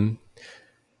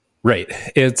 right.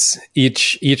 It's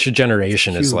each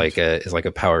generation is like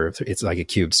a power of 3. It's like a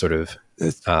cubed sort of.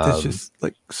 It's just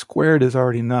like squared is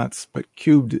already nuts, but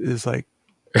cubed is like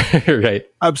right.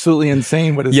 Absolutely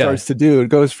insane what it starts to do. It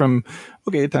goes from,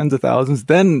 tens of thousands,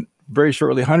 then very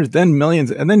shortly hundreds, then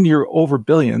millions, and then you're over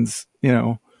billions,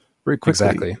 very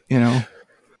quickly. Exactly.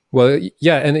 Well,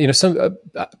 yeah, and some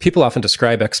people often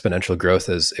describe exponential growth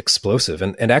as explosive,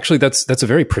 and actually that's a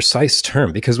very precise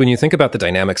term, because when you think about the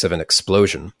dynamics of an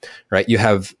explosion, right, you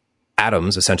have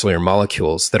atoms essentially, or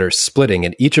molecules that are splitting,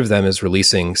 and each of them is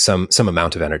releasing some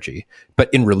amount of energy.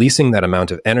 But in releasing that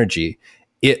amount of energy,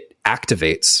 it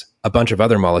activates a bunch of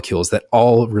other molecules that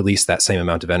all release that same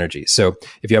amount of energy. So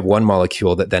if you have one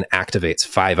molecule that then activates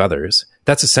 5 others,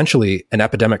 that's essentially an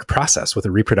epidemic process with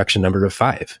a reproduction number of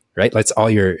 5, right? That's all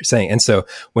you're saying. And so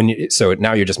so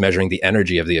now you're just measuring the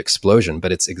energy of the explosion,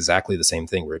 but it's exactly the same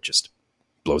thing where it just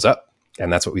blows up.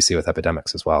 And that's what we see with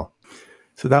epidemics as well.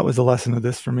 So that was the lesson of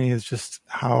this for me, is just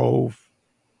how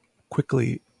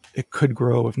quickly it could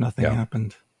grow if nothing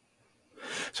happened.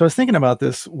 So I was thinking about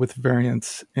this with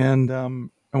variants, and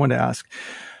I wanted to ask,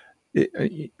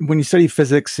 when you study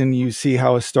physics and you see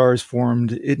how a star is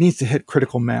formed, it needs to hit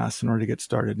critical mass in order to get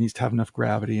started. It needs to have enough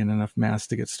gravity and enough mass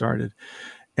to get started.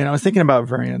 And I was thinking about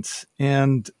variants,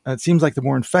 and it seems like the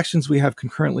more infections we have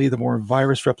concurrently, the more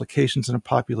virus replications in a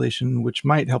population, which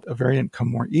might help a variant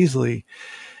come more easily.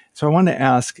 So I wanted to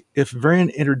ask if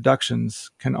variant introductions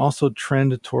can also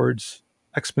trend towards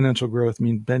exponential growth,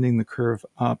 mean bending the curve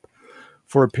up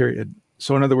for a period.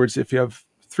 So in other words, if you have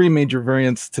 3 major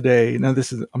variants today, now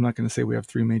I'm not going to say we have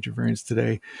 3 major variants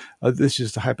today. This is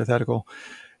just a hypothetical.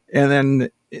 And then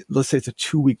let's say it's a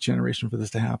 2-week generation for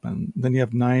this to happen. Then you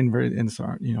have 9 variants,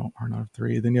 are not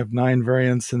 3. Then you have 9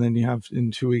 variants, and then you have,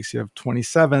 in 2 weeks, you have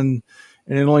 27,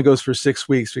 and it only goes for 6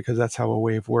 weeks because that's how a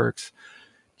wave works.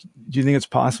 Do you think it's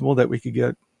possible that we could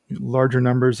get larger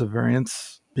numbers of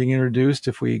variants being introduced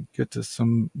if we get to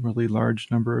some really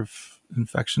large number of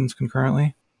infections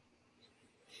concurrently?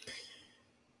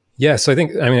 Yes, I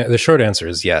think, the short answer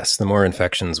is yes. The more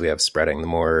infections we have spreading, the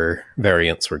more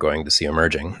variants we're going to see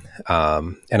emerging.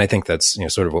 And I think that's,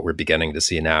 sort of what we're beginning to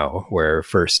see now, where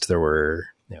first there were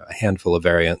a handful of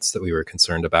variants that we were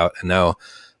concerned about. And now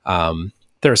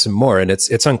there are some more, and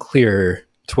it's unclear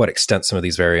to what extent some of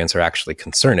these variants are actually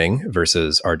concerning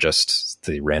versus are just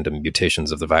the random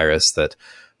mutations of the virus that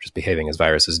are just behaving as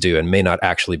viruses do and may not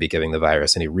actually be giving the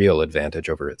virus any real advantage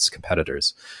over its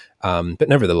competitors. But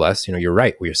nevertheless, you're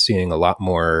right. We are seeing a lot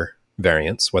more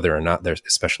variants, whether or not they're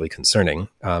especially concerning.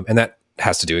 And that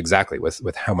has to do exactly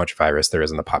with how much virus there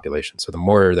is in the population. So the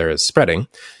more there is spreading,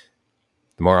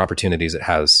 the more opportunities it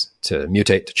has to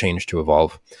mutate, to change, to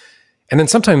evolve. And then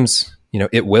sometimes,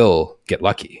 it will get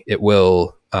lucky. It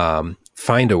will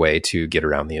find a way to get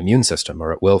around the immune system,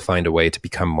 or it will find a way to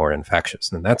become more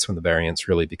infectious. And that's when the variants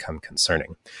really become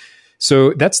concerning.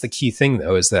 So that's the key thing,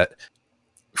 though, is that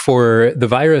for the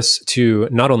virus to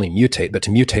not only mutate, but to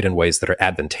mutate in ways that are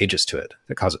advantageous to it,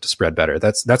 that cause it to spread better,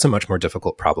 that's a much more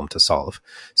difficult problem to solve.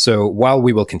 So while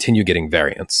we will continue getting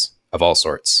variants of all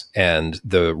sorts, and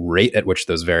the rate at which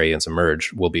those variants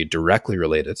emerge will be directly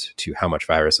related to how much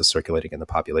virus is circulating in the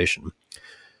population,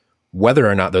 whether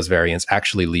or not those variants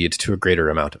actually lead to a greater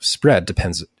amount of spread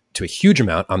depends to a huge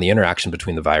amount on the interaction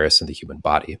between the virus and the human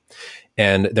body.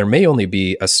 And there may only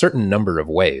be a certain number of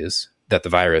ways that the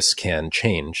virus can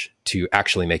change to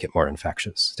actually make it more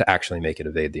infectious, to actually make it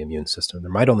evade the immune system.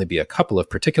 There might only be a couple of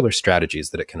particular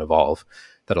strategies that it can evolve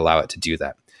that allow it to do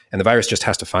that. And the virus just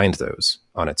has to find those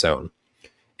on its own.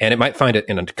 And it might find it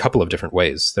in a couple of different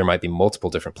ways. There might be multiple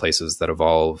different places that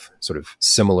evolve sort of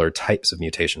similar types of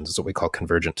mutations. It's what we call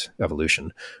convergent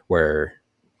evolution, where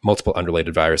multiple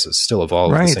unrelated viruses still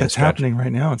evolve. Right, that's happening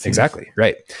right now. Exactly,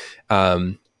 right.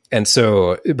 And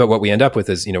so, but what we end up with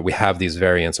is, we have these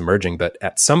variants emerging, but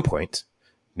at some point,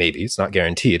 maybe it's not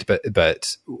guaranteed,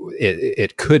 but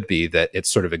it could be that it's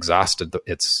sort of exhausted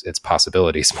its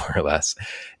possibilities more or less,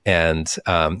 and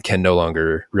can no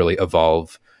longer really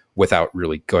evolve without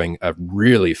really going a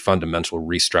really fundamental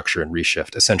restructure and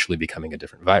reshift, essentially becoming a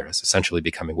different virus, essentially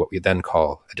becoming what we then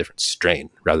call a different strain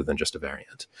rather than just a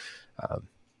variant.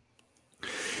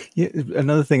 Yeah,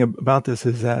 another thing about this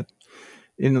is that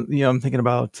I'm thinking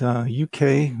about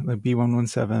UK, the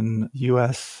B117,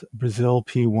 US, Brazil,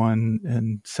 P1,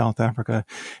 and South Africa.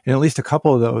 And at least a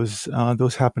couple of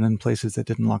those happen in places that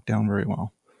didn't lock down very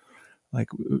well. Like,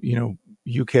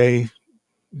 UK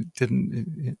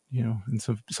didn't, in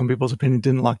some people's opinion,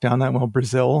 didn't lock down that well.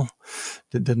 Brazil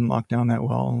didn't lock down that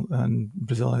well. And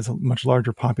Brazil has a much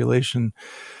larger population.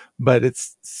 But it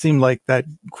seemed like that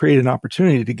created an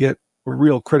opportunity to get a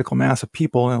real critical mass of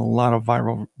people and a lot of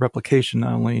viral replication,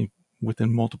 not only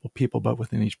within multiple people, but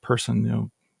within each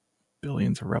person,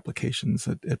 billions of replications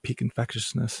at peak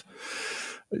infectiousness.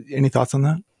 Any thoughts on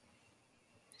that?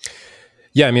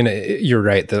 Yeah, I mean, you're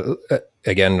right.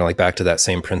 Again, like back to that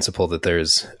same principle that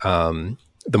there's, the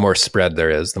more spread there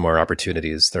is, the more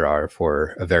opportunities there are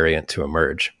for a variant to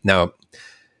emerge. Now,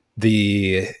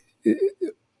 the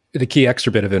key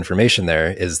extra bit of information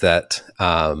there is that,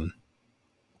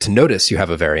 to notice you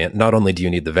have a variant, not only do you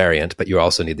need the variant, but you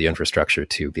also need the infrastructure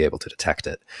to be able to detect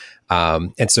it.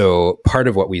 And so part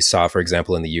of what we saw, for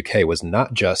example, in the UK was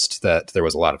not just that there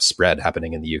was a lot of spread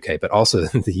happening in the UK, but also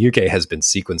the UK has been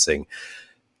sequencing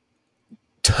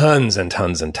tons and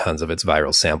tons and tons of its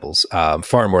viral samples,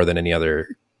 far more than any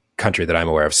other country that I'm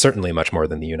aware of, certainly much more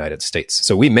than the United States.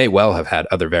 So we may well have had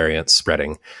other variants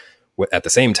spreading at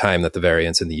the same time that the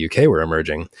variants in the UK were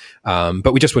emerging,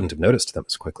 but we just wouldn't have noticed them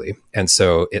as quickly. And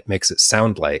so it makes it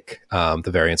sound like the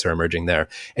variants are emerging there.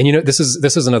 And this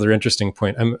is another interesting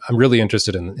point. I'm really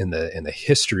interested in the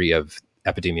history of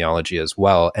epidemiology as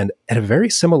well. And a very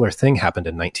similar thing happened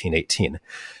in 1918,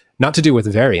 not to do with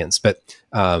variants, but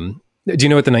do you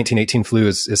know what the 1918 flu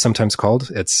is sometimes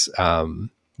called? It's the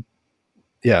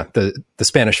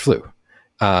Spanish flu.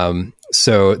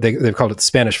 So they've called it the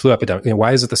Spanish flu epidemic.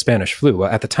 Why is it the Spanish flu?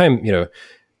 Well, at the time,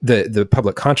 the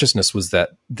public consciousness was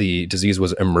that the disease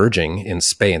was emerging in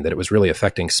Spain, that it was really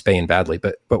affecting Spain badly.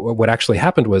 But what actually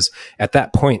happened was, at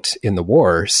that point in the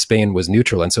war, Spain was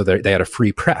neutral. And so they had a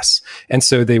free press. And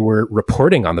so they were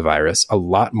reporting on the virus a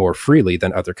lot more freely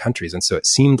than other countries. And so it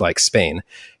seemed like Spain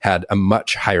had a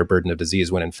much higher burden of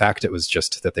disease, when in fact it was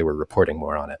just that they were reporting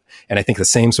more on it. And I think the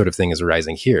same sort of thing is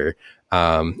arising here,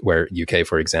 where UK,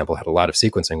 for example, had a lot of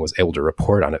sequencing, was able to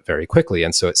report on it very quickly.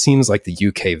 And so it seems like the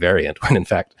UK variant, when in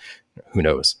fact, who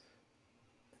knows?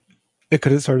 It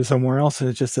could have started somewhere else, and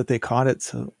it's just that they caught it,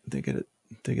 so they get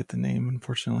the name,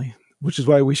 unfortunately. Which is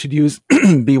why we should use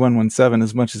B117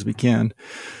 as much as we can.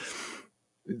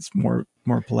 It's more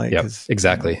polite. Yeah,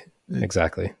 exactly.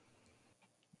 Exactly.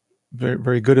 Very,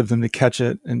 very good of them to catch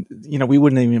it. And, we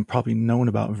wouldn't even probably known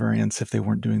about variants if they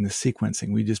weren't doing the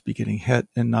sequencing. We'd just be getting hit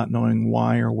and not knowing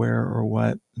why or where or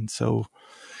what. And so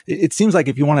it seems like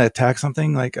if you want to attack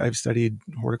something, like I've studied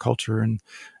horticulture and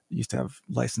used to have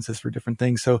licenses for different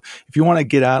things. So if you want to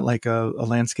get at like a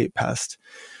landscape pest,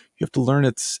 you have to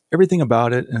learn everything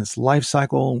about it and its life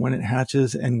cycle, when it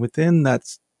hatches. And within that,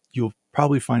 you'll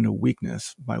probably find a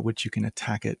weakness by which you can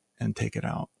attack it and take it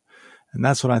out. And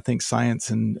that's what I think science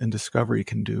and discovery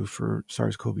can do for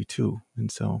SARS-CoV-2. And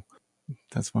so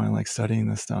That's why I like studying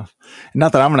this stuff. And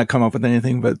not that I'm going to come up with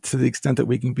anything, but to the extent that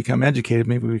we can become educated,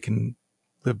 maybe we can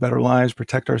live better lives,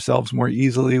 protect ourselves more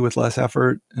easily with less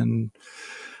effort, and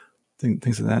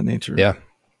things of that nature. Yeah,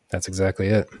 that's exactly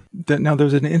it. Now,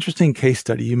 there's an interesting case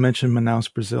study. You mentioned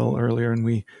Manaus, Brazil earlier, and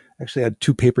we actually had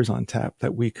 2 papers on tap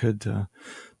that we could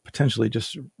potentially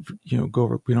just, go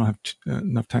over. We don't have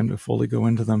enough time to fully go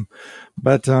into them.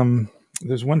 But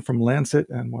there's one from Lancet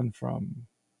and one from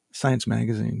Science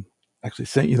Magazine. Actually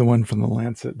sent you the one from the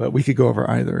Lancet, but we could go over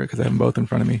either because I have them both in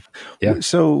front of me. Yeah.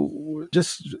 So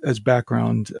just as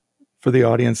background for the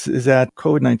audience is that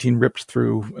COVID-19 ripped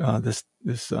through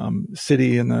this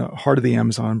city in the heart of the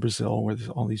Amazon, Brazil, where there's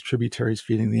all these tributaries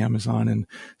feeding the Amazon and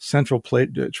central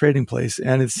trading place.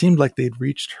 And it seemed like they'd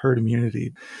reached herd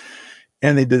immunity.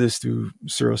 And they did this through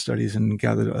sero studies and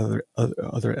gathered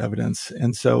other evidence.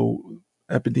 And so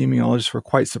epidemiologists were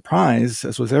quite surprised,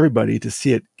 as was everybody, to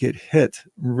see it get hit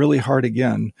really hard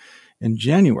again in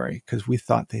January, because we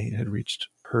thought they had reached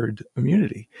herd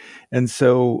immunity. And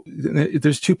so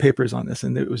there's 2 papers on this,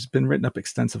 and it was been written up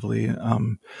extensively.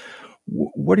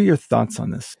 What are your thoughts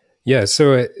on this? Yeah,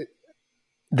 so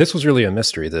this was really a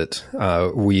mystery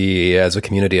that we, as a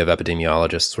community of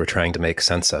epidemiologists, were trying to make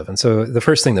sense of. And so the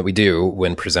first thing that we do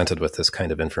when presented with this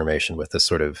kind of information, with this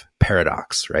sort of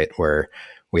paradox, right, where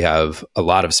we have a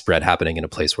lot of spread happening in a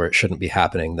place where it shouldn't be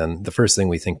happening, then the first thing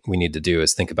we think we need to do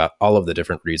is think about all of the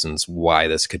different reasons why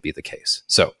this could be the case.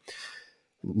 So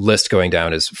list going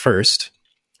down is, first,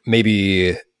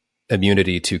 maybe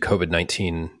immunity to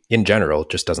COVID-19 in general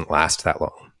just doesn't last that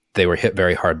long. They were hit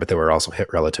very hard, but they were also hit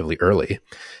relatively early.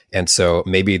 And so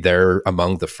maybe they're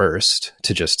among the first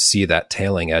to just see that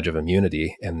tailing edge of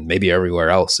immunity, and maybe everywhere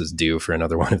else is due for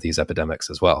another one of these epidemics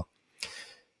as well.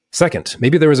 Second,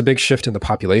 maybe there was a big shift in the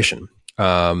population.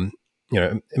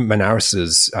 Manaus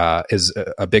is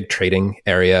a big trading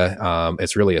area.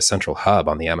 It's really a central hub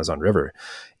on the Amazon River.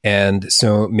 And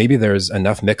so maybe there's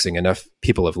enough mixing, enough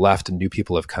people have left and new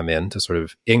people have come in to sort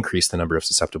of increase the number of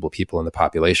susceptible people in the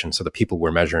population. So the people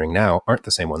we're measuring now aren't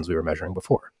the same ones we were measuring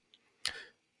before.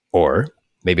 Or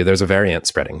maybe there's a variant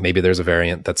spreading. Maybe there's a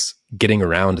variant that's getting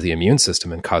around the immune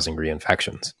system and causing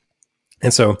reinfections.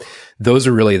 And so those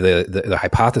are really the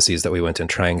hypotheses that we went in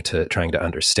trying to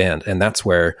understand. And that's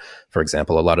where, for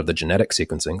example, a lot of the genetic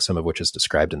sequencing, some of which is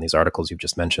described in these articles you've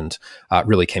just mentioned,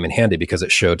 really came in handy, because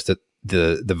it showed that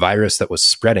the virus that was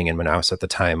spreading in Manaus at the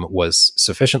time was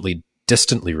sufficiently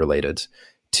distantly related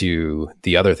to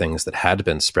the other things that had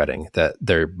been spreading that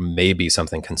there may be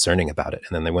something concerning about it.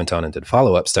 And then they went on and did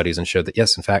follow-up studies and showed that,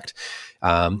 yes, in fact,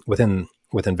 within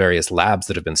various labs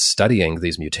that have been studying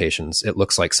these mutations, it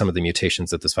looks like some of the mutations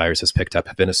that this virus has picked up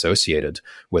have been associated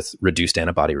with reduced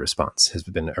antibody response, has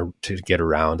been to get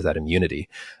around that immunity.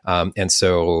 And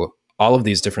so all of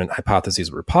these different hypotheses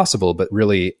were possible, but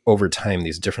really over time,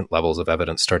 these different levels of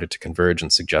evidence started to converge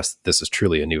and suggest that this is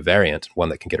truly a new variant, one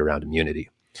that can get around immunity.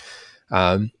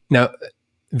 Now,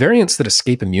 variants that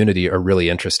escape immunity are really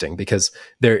interesting because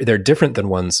they're different than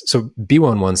ones. So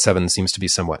B117 seems to be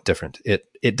somewhat different.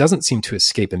 It doesn't seem to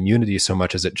escape immunity so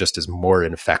much as it just is more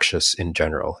infectious in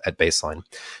general at baseline.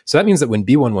 So that means that when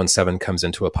B117 comes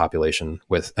into a population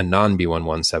with a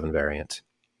non-B117 variant,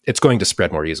 it's going to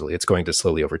spread more easily. It's going to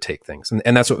slowly overtake things.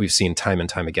 And that's what we've seen time and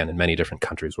time again in many different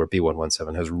countries where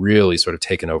B117 has really sort of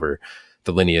taken over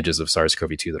the lineages of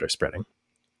SARS-CoV-2 that are spreading.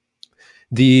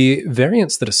 The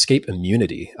variants that escape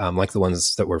immunity, like the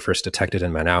ones that were first detected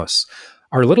in Manaus,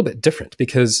 are a little bit different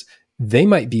because they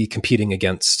might be competing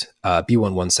against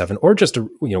B117 or just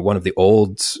one of the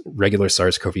old regular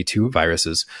SARS-CoV-2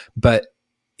 viruses. But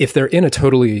if they're in a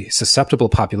totally susceptible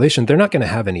population, they're not going to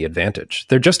have any advantage.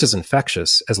 They're just as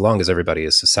infectious as long as everybody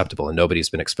is susceptible and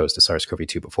nobody's been exposed to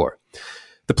SARS-CoV-2 before.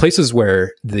 The places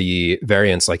where the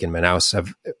variants like in Manaus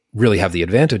really have the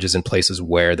advantage is in places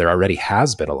where there already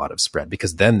has been a lot of spread,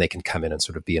 because then they can come in and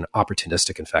sort of be an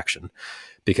opportunistic infection,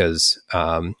 because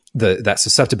that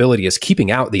susceptibility is keeping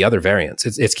out the other variants.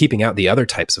 It's keeping out the other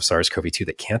types of SARS-CoV-2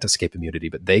 that can't escape immunity,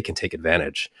 but they can take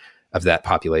advantage of that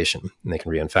population and they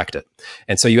can reinfect it.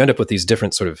 And so you end up with these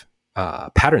different sort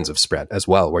of patterns of spread as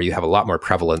well, where you have a lot more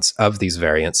prevalence of these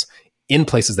variants in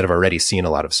places that have already seen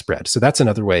a lot of spread. So that's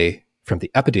another way from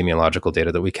the epidemiological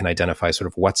data that we can identify sort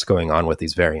of what's going on with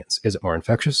these variants. Is it more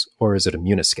infectious or is it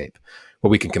immune escape?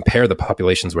 Well, we can compare the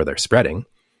populations where they're spreading.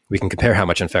 We can compare how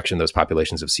much infection those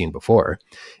populations have seen before.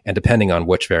 And depending on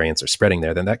which variants are spreading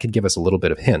there, then that could give us a little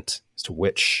bit of hint as to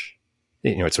which,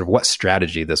 sort of what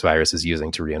strategy this virus is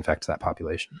using to reinfect that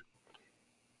population.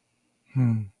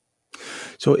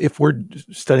 So if we're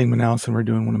studying Manaus and we're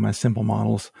doing one of my simple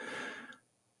models,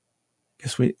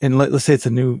 let's say it's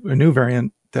a new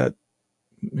variant that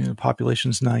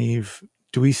population's naive,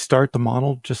 do we start the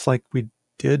model just like we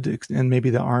did, and maybe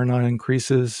the R naught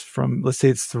increases from, let's say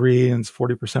it's 3 and it's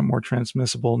 40% more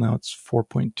transmissible, now it's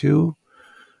 4.2,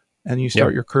 and you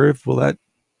start your curve? Will that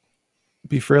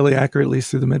be fairly accurate, at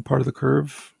least through the mid part of the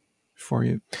curve before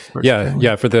you start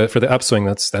yeah, for the upswing,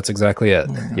 that's exactly it.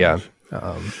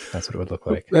 That's what it would look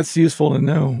like. That's useful to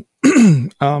know.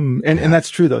 And that's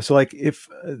true though. So like if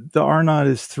the R naught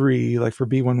is 3, like for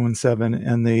B117,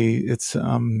 and it's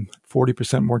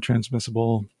 40% more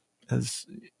transmissible as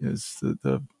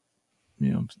the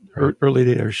early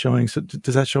data are showing. So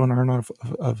does that show an R naught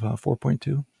of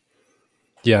 4.2?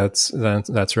 Yeah,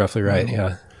 that's roughly right.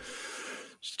 Yeah.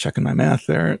 Just checking my math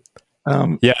there.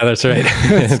 Yeah, that's right.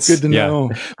 It's good to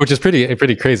know. Which is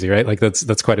pretty crazy, right? Like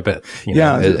that's quite a bit.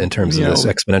 In terms of this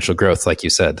exponential growth, like you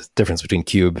said, difference between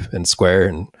cube and square,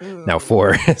 and now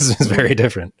 4 is very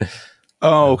different.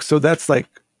 Oh, so that's like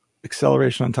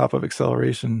acceleration on top of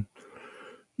acceleration.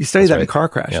 You study that in car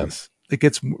crashes. Yeah. It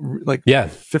gets like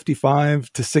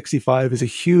 55 to 65 is a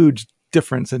huge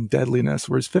difference in deadliness,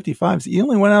 whereas 55 you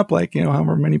only went up like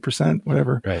however many percent,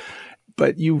 whatever. Right.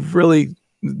 But you really,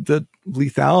 the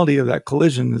lethality of that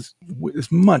collision is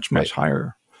much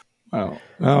higher. Wow.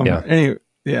 Anyway,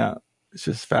 it's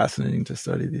just fascinating to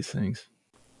study these things.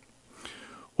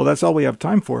 Well, that's all we have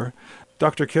time for.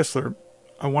 Dr. Kistler,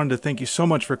 I wanted to thank you so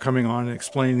much for coming on and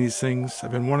explaining these things.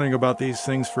 I've been wondering about these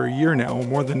things for a year now,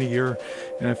 more than a year,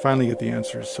 and I finally get the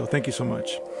answers. So thank you so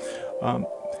much.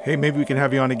 Hey, maybe we can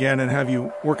have you on again and have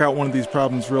you work out one of these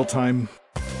problems real time.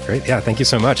 Great. Yeah, thank you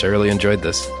so much. I really enjoyed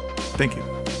this. Thank you.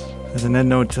 As an end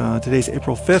note, today's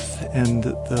April 5th, and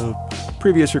the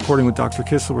previous recording with Dr.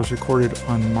 Kistler was recorded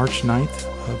on March 9th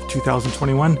of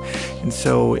 2021. And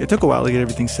so it took a while to get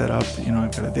everything set up.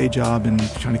 I've got a day job and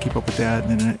trying to keep up with that.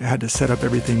 And then I had to set up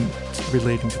everything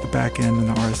relating to the back end and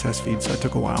the RSS feed. So it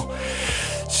took a while.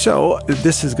 So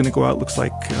this is going to go out, looks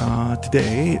like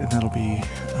today, and that'll be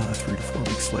 3 to 4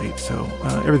 weeks late. So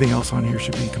everything else on here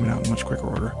should be coming out in much quicker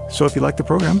order. So if you like the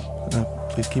program,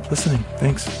 please keep listening.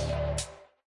 Thanks.